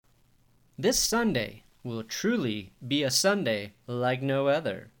This Sunday will truly be a Sunday like no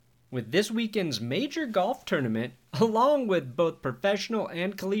other. With this weekend's major golf tournament, along with both professional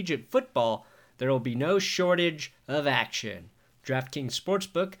and collegiate football, there will be no shortage of action. DraftKings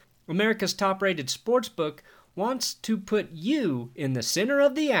Sportsbook, America's top-rated sportsbook, wants to put you in the center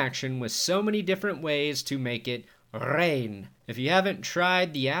of the action with so many different ways to make it rain. If you haven't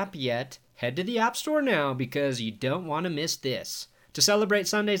tried the app yet, head to the App Store now because you don't want to miss this. To celebrate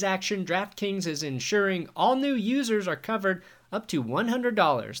Sunday's action, DraftKings is ensuring all new users are covered up to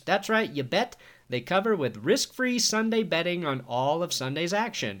 $100. That's right, you bet. They cover with risk-free Sunday betting on all of Sunday's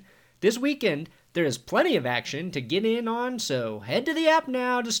action. This weekend, there is plenty of action to get in on, so head to the app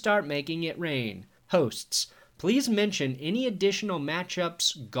now to start making it rain. Hosts, please mention any additional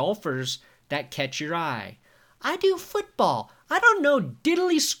matchups, golfers that catch your eye. I do football. I don't know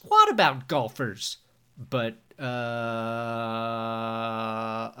diddly squat about golfers. But, I'm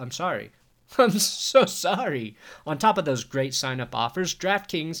sorry. I'm so sorry. On top of those great sign-up offers,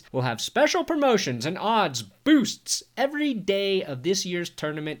 DraftKings will have special promotions and odds boosts every day of this year's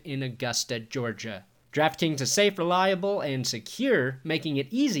tournament in Augusta, Georgia. DraftKings is safe, reliable, and secure, making it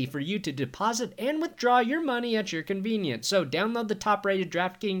easy for you to deposit and withdraw your money at your convenience. So download the top-rated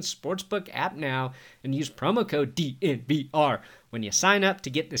DraftKings Sportsbook app now and use promo code DNVR when you sign up to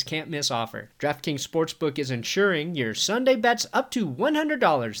get this can't-miss offer. DraftKings Sportsbook is insuring your Sunday bets up to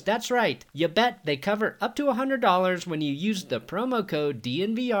 $100. That's right. You bet they cover up to $100 when you use the promo code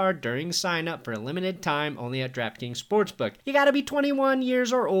DNVR during sign-up for a limited time only at DraftKings Sportsbook. You gotta be 21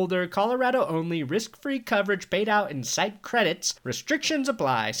 years or older, Colorado only, risk-free coverage paid out in site credits. Restrictions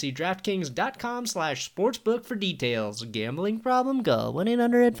apply. See DraftKings.com/sportsbook for details. Gambling problem? Call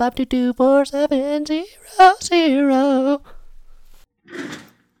 1-800-522-4700.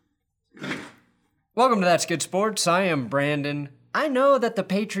 Welcome to That's Good Sports. I am Brandon. I know that the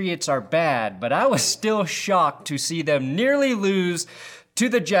Patriots are bad, but I was still shocked to see them nearly lose to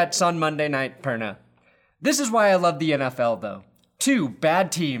the Jets on Monday Night Perna. This is why I love the NFL, though. Two bad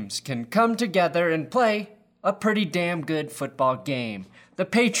teams can come together and play a pretty damn good football game. The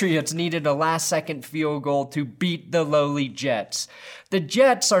Patriots needed a last-second field goal to beat the lowly Jets. The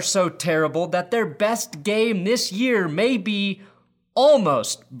Jets are so terrible that their best game this year may be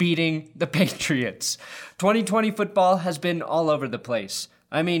almost beating the Patriots. 2020 football has been all over the place.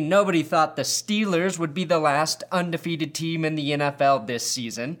 I mean, nobody thought the Steelers would be the last undefeated team in the NFL this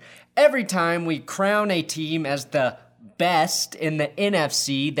season. Every time we crown a team as the best in the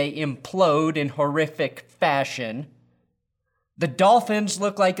NFC, they implode in horrific fashion. The Dolphins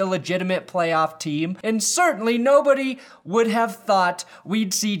look like a legitimate playoff team, and certainly nobody would have thought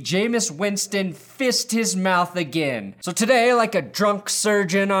we'd see Jameis Winston fist his mouth again. So today, like a drunk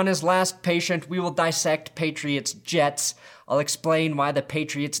surgeon on his last patient, we will dissect Patriots Jets. I'll explain why the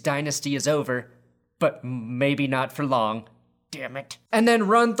Patriots dynasty is over, but maybe not for long. Damn it. And then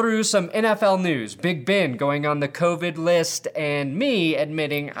run through some NFL news. Big Ben going on the COVID list, and me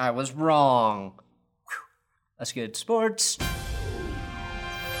admitting I was wrong. Whew. That's good sports.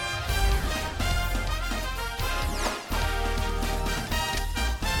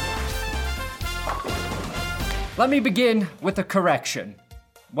 Let me begin with a correction.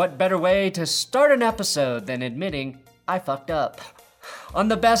 What better way to start an episode than admitting I fucked up? On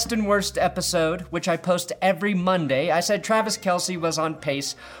the best and worst episode, which I post every Monday, I said Travis Kelce was on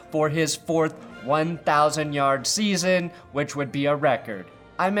pace for his fourth 1,000-yard season, which would be a record.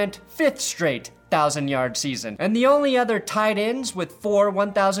 I meant fifth straight 1,000-yard season. And the only other tight ends with 4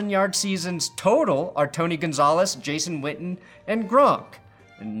 1,000-yard seasons total are Tony Gonzalez, Jason Witten, and Gronk.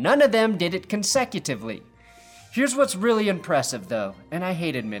 None of them did it consecutively. Here's what's really impressive, though, and I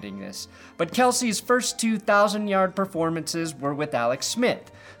hate admitting this, but Kelce's first 2,000-yard performances were with Alex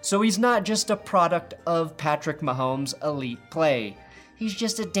Smith, so he's not just a product of Patrick Mahomes' elite play. He's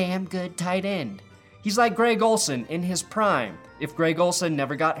just a damn good tight end. He's like Greg Olsen in his prime, if Greg Olsen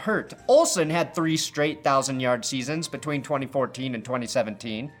never got hurt. Olsen had 3 straight 1,000-yard seasons between 2014 and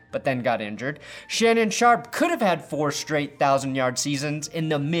 2017, but then got injured. Shannon Sharp could have had 4 straight 1,000-yard seasons in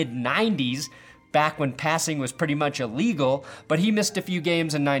the mid-90s, back when passing was pretty much illegal, but he missed a few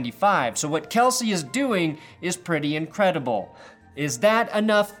games in 95. So what Kelce is doing is pretty incredible. Is that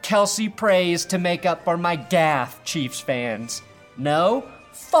enough Kelce praise to make up for my gaffe, Chiefs fans? No?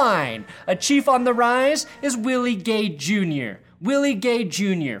 Fine. A Chief on the rise is Willie Gay Jr. Willie Gay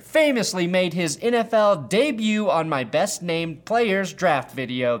Jr. famously made his NFL debut on my Best Named Players draft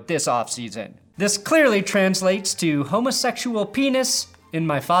video this offseason. This clearly translates to homosexual penis in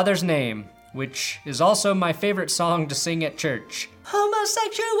my father's name, which is also my favorite song to sing at church.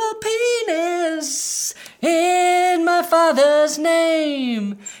 Homosexual penis in my father's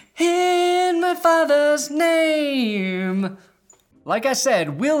name, in father's name. Like I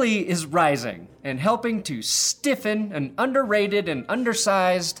said, Willie is rising and helping to stiffen an underrated and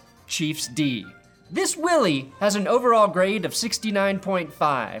undersized Chiefs D. This Willie has an overall grade of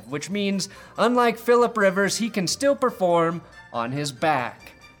 69.5, which means, unlike Phillip Rivers, he can still perform on his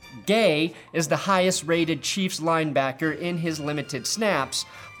back. Gay is the highest rated Chiefs linebacker in his limited snaps,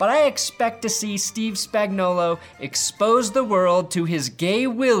 but I expect to see Steve Spagnuolo expose the world to his Gay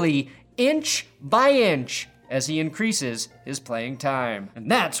Willie inch by inch as he increases his playing time.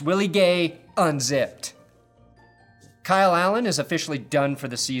 And that's Willie Gay unzipped. Kyle Allen is officially done for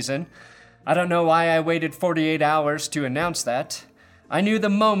the season. I don't know why I waited 48 hours to announce that. I knew the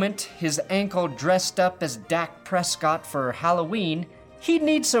moment his ankle dressed up as Dak Prescott for Halloween, he'd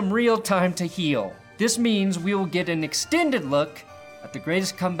need some real time to heal. This means we will get an extended look at the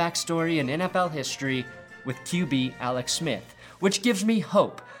greatest comeback story in NFL history with QB Alex Smith, which gives me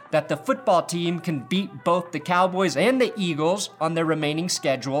hope that the football team can beat both the Cowboys and the Eagles on their remaining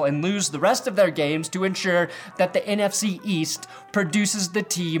schedule and lose the rest of their games to ensure that the NFC East produces the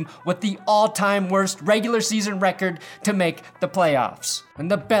team with the all-time worst regular season record to make the playoffs. And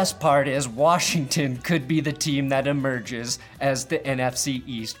the best part is Washington could be the team that emerges as the NFC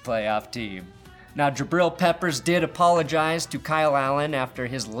East playoff team. Now, Jabril Peppers did apologize to Kyle Allen after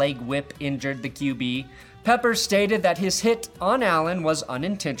his leg whip injured the QB. Peppers stated that his hit on Allen was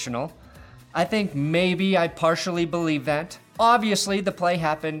unintentional. I think maybe I partially believe that. Obviously, the play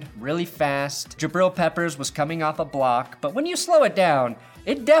happened really fast. Jabril Peppers was coming off a block, but when you slow it down,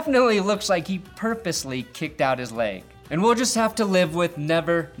 it definitely looks like he purposely kicked out his leg. And we'll just have to live with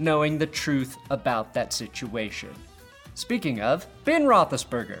never knowing the truth about that situation. Speaking of, Ben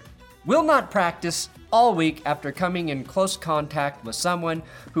Roethlisberger will not practice all week after coming in close contact with someone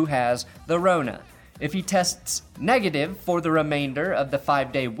who has the Rona. If he tests negative for the remainder of the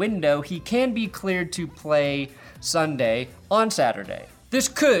 5-day window, he can be cleared to play Sunday on Saturday. This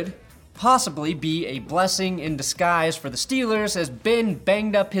could possibly be a blessing in disguise for the Steelers, as Ben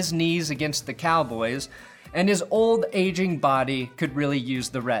banged up his knees against the Cowboys, and his old aging body could really use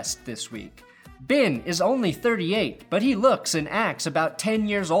the rest this week. Ben is only 38, but he looks and acts about 10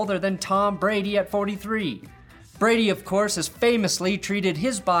 years older than Tom Brady at 43. Brady, of course, has famously treated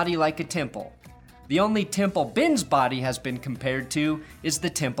his body like a temple. The only temple Ben's body has been compared to is the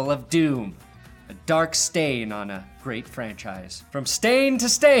Temple of Doom, a dark stain on a great franchise. From stain to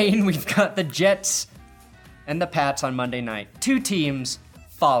stain, we've got the Jets and the Pats on Monday night. Two teams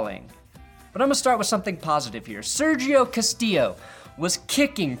falling. But I'm gonna start with something positive here. Sergio Castillo was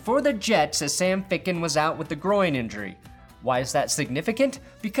kicking for the Jets as Sam Ficken was out with the groin injury. Why is that significant?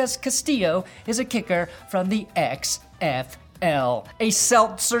 Because Castillo is a kicker from the XFL, a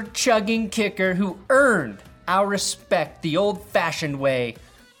seltzer-chugging kicker who earned our respect the old-fashioned way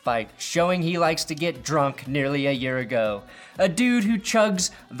by showing he likes to get drunk nearly a year ago. A dude who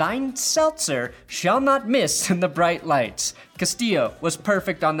chugs thine seltzer shall not miss in the bright lights. Castillo was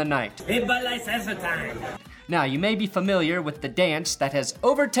perfect on the night. Now, you may be familiar with the dance that has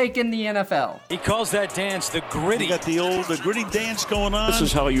overtaken the NFL. He calls that dance the gritty. You got the gritty dance going on. This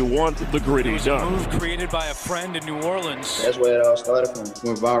is how you want the gritty done. Move created by a friend in New Orleans. That's where it all started from.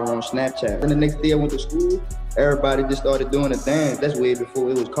 Went viral on Snapchat. And the next day I went to school, everybody just started doing a dance. That's way before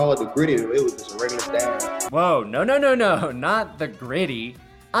it was called the gritty. It was just a regular dance. Whoa, no, not the gritty.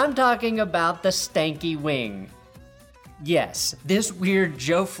 I'm talking about the stanky wing. Yes, this weird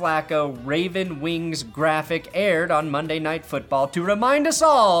Joe Flacco Raven Wings graphic aired on Monday Night Football to remind us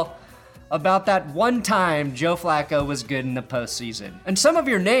all about that one time Joe Flacco was good in the postseason. And some of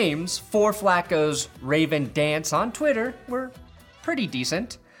your names for Flacco's Raven dance on Twitter were pretty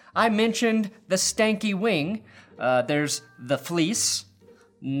decent. I mentioned the stanky wing. There's the fleece,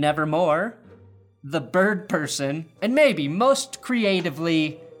 Nevermore, the bird person, and maybe most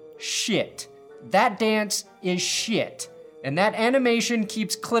creatively, shit. That dance is shit. And that animation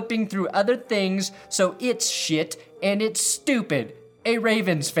keeps clipping through other things, so it's shit and it's stupid. A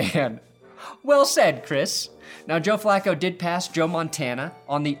Ravens fan. Well said, Chris. Now, Joe Flacco did pass Joe Montana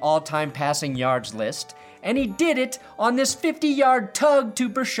on the all-time passing yards list, and he did it on this 50-yard tug to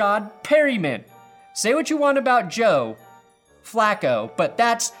Brashad Perryman. Say what you want about Joe Flacco, but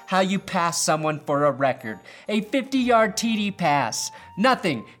that's how you pass someone for a record. A 50-yard TD pass.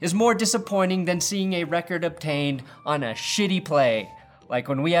 Nothing is more disappointing than seeing a record obtained on a shitty play. Like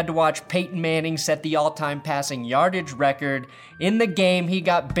when we had to watch Peyton Manning set the all-time passing yardage record in the game he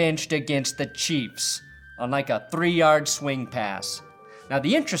got benched against the Chiefs on like a 3-yard swing pass. Now,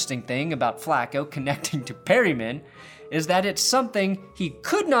 the interesting thing about Flacco connecting to Perryman is that it's something he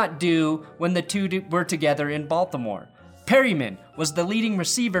could not do when the two were together in Baltimore. Perryman was the leading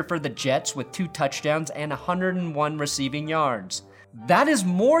receiver for the Jets with 2 touchdowns and 101 receiving yards. That is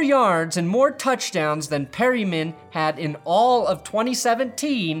more yards and more touchdowns than Perryman had in all of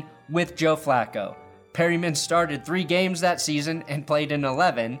 2017 with Joe Flacco. Perryman started 3 games that season and played in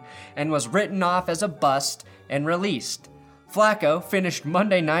 11 and was written off as a bust and released. Flacco finished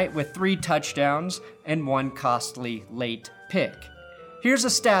Monday night with 3 touchdowns and 1 costly late pick. Here's a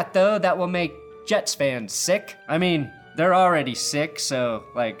stat though that will make Jets fans sick. I mean, they're already sick, so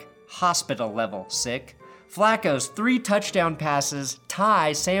like hospital level sick. Flacco's 3 touchdown passes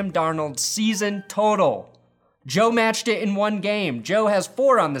tie Sam Darnold's season total. Joe matched it in 1 game. Joe has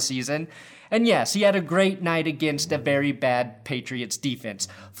 4 on the season. And yes, he had a great night against a very bad Patriots defense.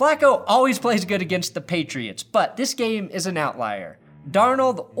 Flacco always plays good against the Patriots, but this game is an outlier.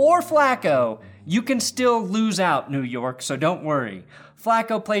 Darnold or Flacco, you can still lose out, New York, so don't worry.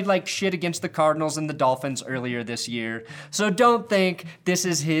 Flacco played like shit against the Cardinals and the Dolphins earlier this year, so don't think this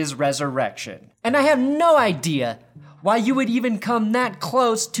is his resurrection. And I have no idea why you would even come that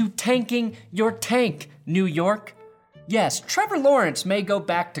close to tanking your tank, New York. Yes, Trevor Lawrence may go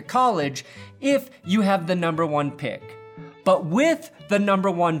back to college if you have the number 1 pick. But with the number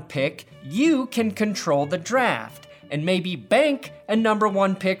 1 pick, you can control the draft and maybe bank a number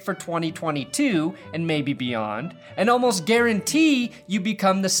 1 pick for 2022 and maybe beyond, and almost guarantee you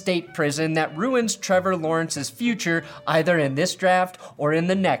become the state prison that ruins Trevor Lawrence's future either in this draft or in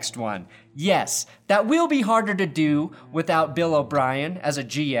the next one. Yes, that will be harder to do without Bill O'Brien as a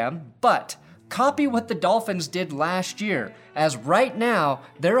GM, but copy what the Dolphins did last year, as right now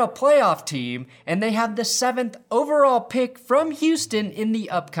they're a playoff team and they have the 7th overall pick from Houston in the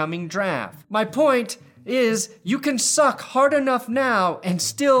upcoming draft. My point is you can suck hard enough now and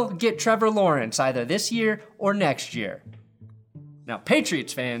still get Trevor Lawrence either this year or next year. Now,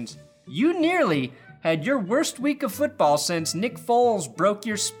 Patriots fans, you nearly had your worst week of football since Nick Foles broke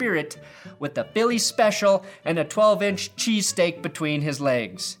your spirit with a Philly special and a 12-inch cheesesteak between his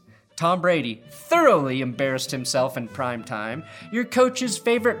legs. Tom Brady thoroughly embarrassed himself in prime time. Your coach's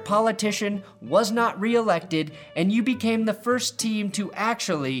favorite politician was not reelected, and you became the first team to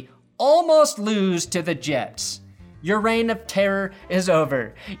actually almost lose to the Jets. Your reign of terror is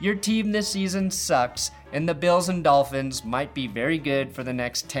over. Your team this season sucks, and the Bills and Dolphins might be very good for the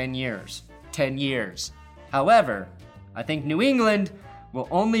next 10 years. 10 years. However, I think New England will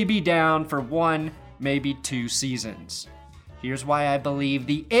only be down for 1, maybe 2 seasons. Here's why I believe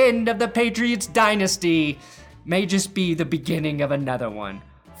the end of the Patriots dynasty may just be the beginning of another one.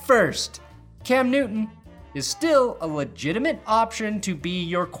 First, Cam Newton is still a legitimate option to be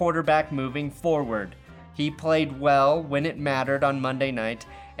your quarterback moving forward. He played well when it mattered on Monday night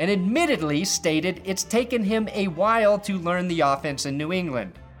and admittedly stated it's taken him a while to learn the offense in New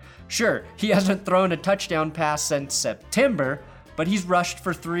England. Sure, he hasn't thrown a touchdown pass since September, but he's rushed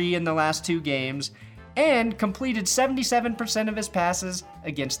for 3 in the last 2 games and completed 77% of his passes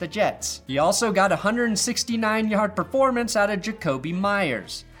against the Jets. He also got a 169-yard performance out of Jakobi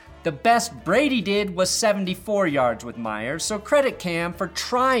Meyers. The best Brady did was 74 yards with Meyers, so credit Cam for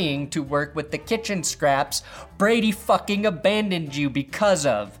trying to work with the kitchen scraps Brady fucking abandoned you because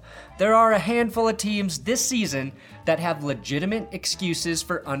of. There are a handful of teams this season that have legitimate excuses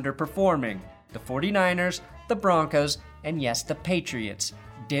for underperforming. The 49ers, the Broncos, and yes, the Patriots.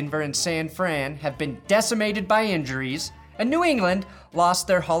 Denver and San Fran have been decimated by injuries, and New England lost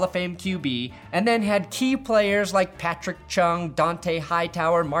their Hall of Fame QB and then had key players like Patrick Chung, Dante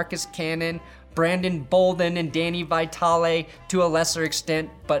Hightower, Marcus Cannon, Brandon Bolden, and Danny Vitale to a lesser extent,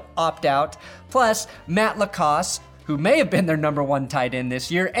 but opt out, plus Matt LaCosse, who may have been their number 1 tight end this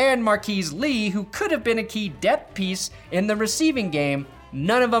year, and Marquise Lee, who could have been a key depth piece in the receiving game.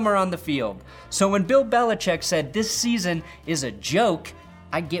 None of them are on the field. So when Bill Belichick said this season is a joke,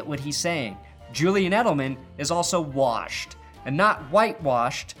 I get what he's saying. Julian Edelman is also washed, and not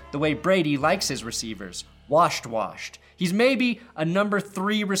whitewashed the way Brady likes his receivers. Washed. He's maybe a number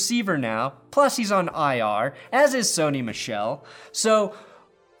 3 receiver now, plus he's on IR, as is Sony Michel. So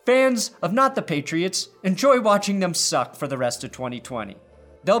fans of not the Patriots, enjoy watching them suck for the rest of 2020.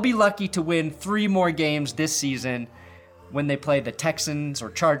 They'll be lucky to win 3 more games this season when they play the Texans or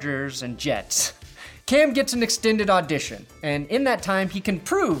Chargers and Jets. Cam gets an extended audition, and in that time he can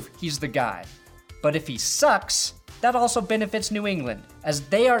prove he's the guy. But if he sucks, that also benefits New England, as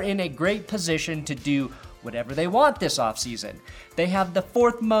they are in a great position to do whatever they want this offseason. They have the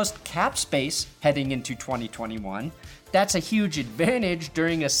 4th most cap space heading into 2021. That's a huge advantage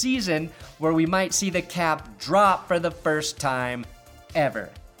during a season where we might see the cap drop for the first time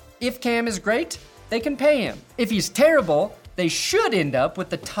ever. If Cam is great, they can pay him. If he's terrible, they should end up with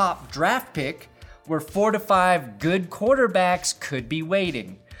the top draft pick, where 4 to 5 good quarterbacks could be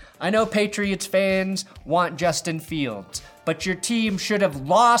waiting. I know Patriots fans want Justin Fields, but your team should have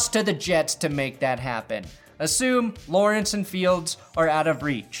lost to the Jets to make that happen. Assume Lawrence and Fields are out of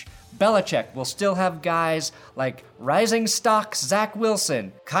reach. Belichick will still have guys like rising stock Zach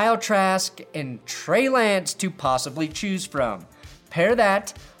Wilson, Kyle Trask, and Trey Lance to possibly choose from. Pair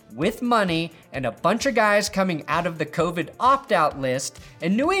that with money and a bunch of guys coming out of the COVID opt-out list,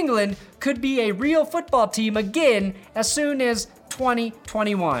 and New England could be a real football team again as soon as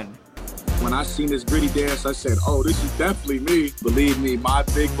 2021. When I seen this Gritty dance, I said, oh, this is definitely me. Believe me, my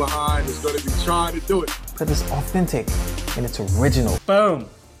big behind is going to be trying to do it. But it's authentic and it's original. Boom.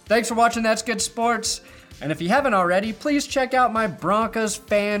 Thanks for watching That's Good Sports. And if you haven't already, please check out my Broncos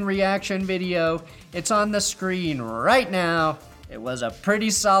fan reaction video. It's on the screen right now. It was a pretty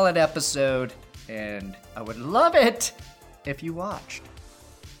solid episode, and I would love it if you watched.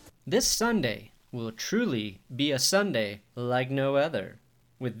 This Sunday will truly be a Sunday like no other.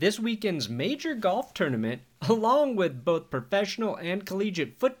 With this weekend's major golf tournament, along with both professional and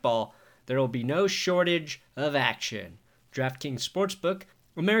collegiate football, there will be no shortage of action. DraftKings Sportsbook,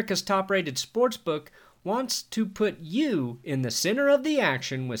 America's top-rated sportsbook, wants to put you in the center of the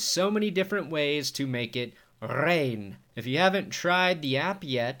action with so many different ways to make it rain. If you haven't tried the app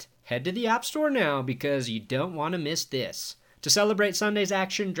yet, head to the App Store now because you don't want to miss this. To celebrate Sunday's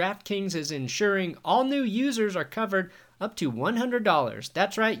action, DraftKings is ensuring all new users are covered up to $100.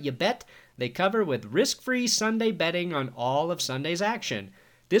 That's right, you bet. They cover with risk-free Sunday betting on all of Sunday's action.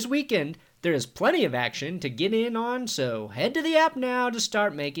 This weekend, there is plenty of action to get in on, so head to the app now to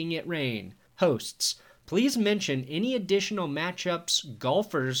start making it rain. Hosts, please mention any additional matchups,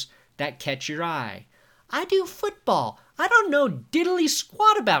 golfers that catch your eye. I do football. I don't know diddly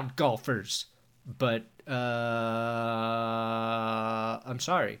squat about golfers. But, I'm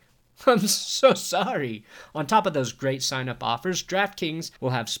sorry. I'm so sorry. On top of those great sign-up offers, DraftKings will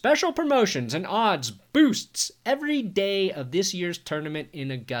have special promotions and odds boosts every day of this year's tournament in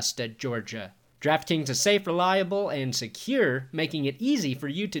Augusta, Georgia. DraftKings is safe, reliable, and secure, making it easy for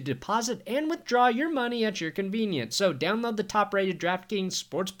you to deposit and withdraw your money at your convenience. So download the top-rated DraftKings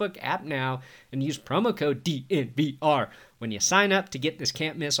Sportsbook app now and use promo code DNVR when you sign up to get this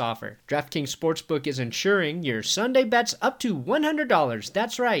can't-miss offer. DraftKings Sportsbook is insuring your Sunday bets up to $100.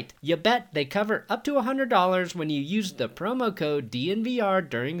 That's right. You bet they cover up to $100 when you use the promo code DNVR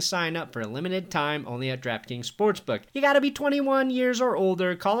during sign-up for a limited time only at DraftKings Sportsbook. You gotta be 21 years or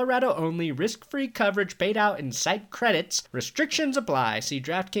older, Colorado only, risk-free coverage paid out in site credits. Restrictions apply. See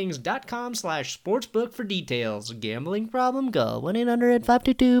DraftKings.com/sportsbook for details. Gambling problem? Call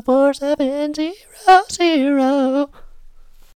 1-800-522-4700.